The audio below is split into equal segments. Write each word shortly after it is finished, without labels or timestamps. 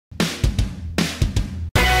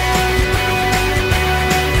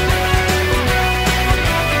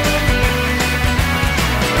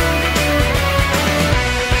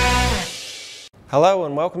Hello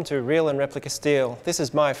and welcome to Real and Replica Steel. This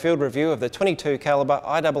is my field review of the .22 caliber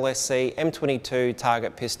ISSC M22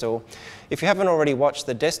 target pistol. If you haven't already watched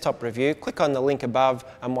the desktop review, click on the link above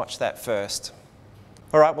and watch that first.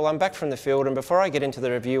 Alright, well I'm back from the field, and before I get into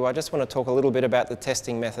the review I just want to talk a little bit about the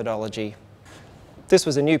testing methodology. This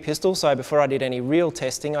was a new pistol, so before I did any real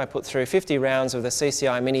testing I put through 50 rounds of the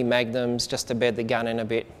CCI Mini Magnums just to bed the gun in a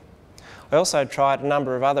bit. I also tried a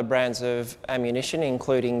number of other brands of ammunition,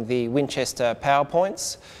 including the Winchester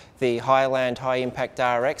PowerPoints, the Highland High Impact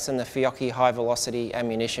RX and the Fiocchi High Velocity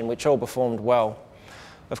ammunition, which all performed well.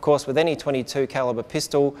 Of course, with any .22 caliber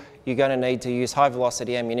pistol, you're going to need to use high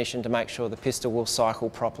velocity ammunition to make sure the pistol will cycle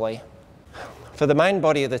properly. For the main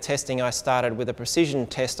body of the testing, I started with a precision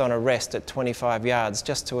test on a rest at 25 yards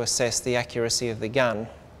just to assess the accuracy of the gun.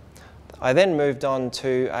 I then moved on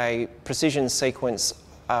to a precision sequence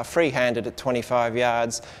free-handed at 25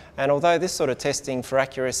 yards, and although this sort of testing for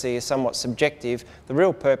accuracy is somewhat subjective, the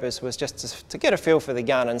real purpose was just to get a feel for the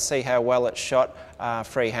gun and see how well it's shot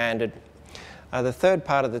free-handed. The third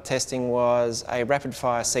part of the testing was a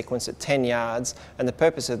rapid-fire sequence at 10 yards, and the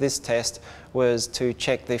purpose of this test was to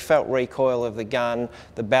check the felt recoil of the gun,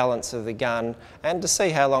 the balance of the gun, and to see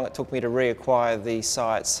how long it took me to reacquire the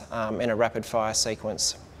sights in a rapid-fire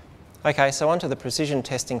sequence. Okay, so on to the precision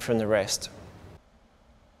testing from the rest.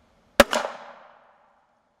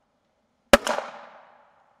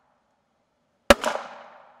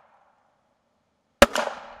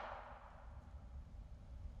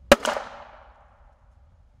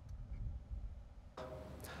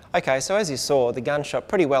 Okay, so as you saw, the gun shot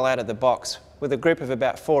pretty well out of the box with a grip of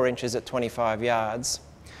about 4 inches at 25 yards.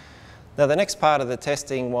 Now the next part of the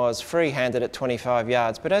testing was free-handed at 25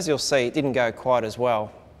 yards, but as you'll see, it didn't go quite as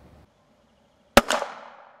well.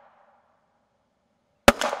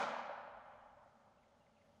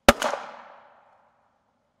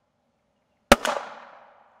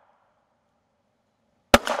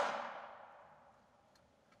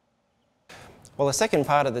 Well, the second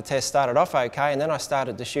part of the test started off okay, and then I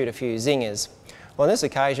started to shoot a few zingers. Well, on this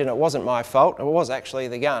occasion it wasn't my fault, it was actually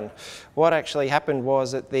the gun. What actually happened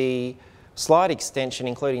was that the slide extension,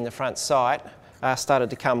 including the front sight, started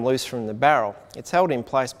to come loose from the barrel. It's held in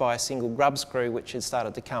place by a single grub screw which had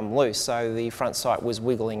started to come loose, so the front sight was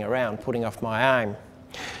wiggling around, putting off my aim.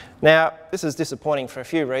 Now, this is disappointing for a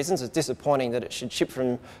few reasons. It's disappointing that it should ship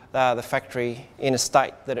from the factory in a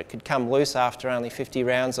state that it could come loose after only 50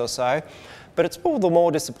 rounds or so. But it's all the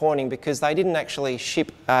more disappointing because they didn't actually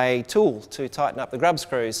ship a tool to tighten up the grub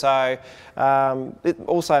screws. So it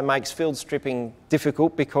also makes field stripping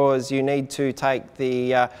difficult because you need to take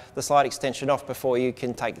the slide extension off before you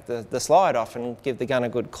can take the slide off and give the gun a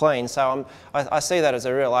good clean. So I see that as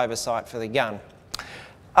a real oversight for the gun.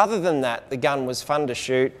 Other than that, the gun was fun to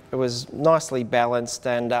shoot, it was nicely balanced,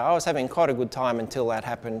 and I was having quite a good time until that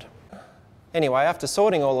happened. Anyway, after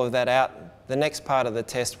sorting all of that out, the next part of the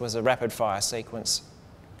test was a rapid fire sequence.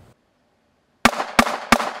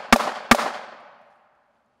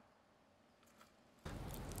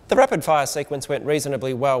 The rapid fire sequence went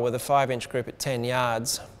reasonably well with a 5-inch grip at 10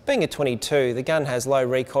 yards. Being a .22, the gun has low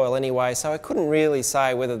recoil anyway, so I couldn't really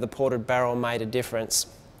say whether the ported barrel made a difference.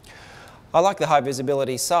 I like the high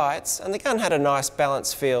visibility sights, and the gun had a nice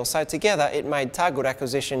balanced feel, so together it made target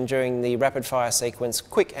acquisition during the rapid fire sequence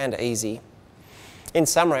quick and easy. In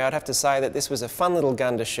summary, I'd have to say that this was a fun little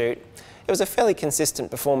gun to shoot. It was a fairly consistent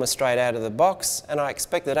performer straight out of the box, and I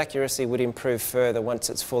expect that accuracy would improve further once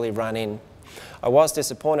it's fully run in. I was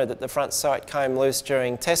disappointed that the front sight came loose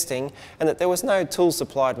during testing and that there was no tool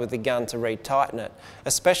supplied with the gun to retighten it,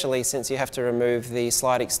 especially since you have to remove the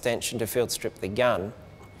slide extension to field strip the gun.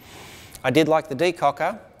 I did like the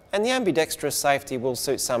decocker, and the ambidextrous safety will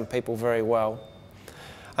suit some people very well.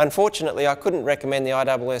 Unfortunately, I couldn't recommend the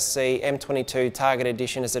ISSC M22 Target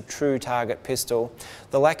Edition as a true target pistol.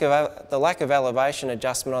 The lack of elevation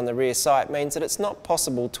adjustment on the rear sight means that it's not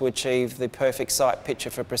possible to achieve the perfect sight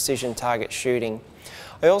picture for precision target shooting.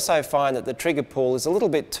 I also find that the trigger pull is a little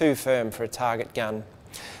bit too firm for a target gun.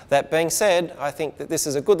 That being said, I think that this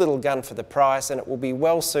is a good little gun for the price, and it will be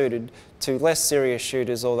well suited to less serious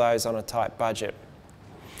shooters or those on a tight budget.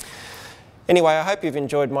 Anyway, I hope you've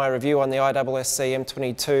enjoyed my review on the ISSC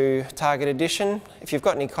M22 Target Edition. If you've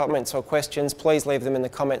got any comments or questions, please leave them in the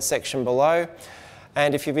comment section below.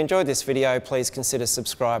 And if you've enjoyed this video, please consider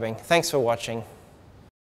subscribing. Thanks for watching.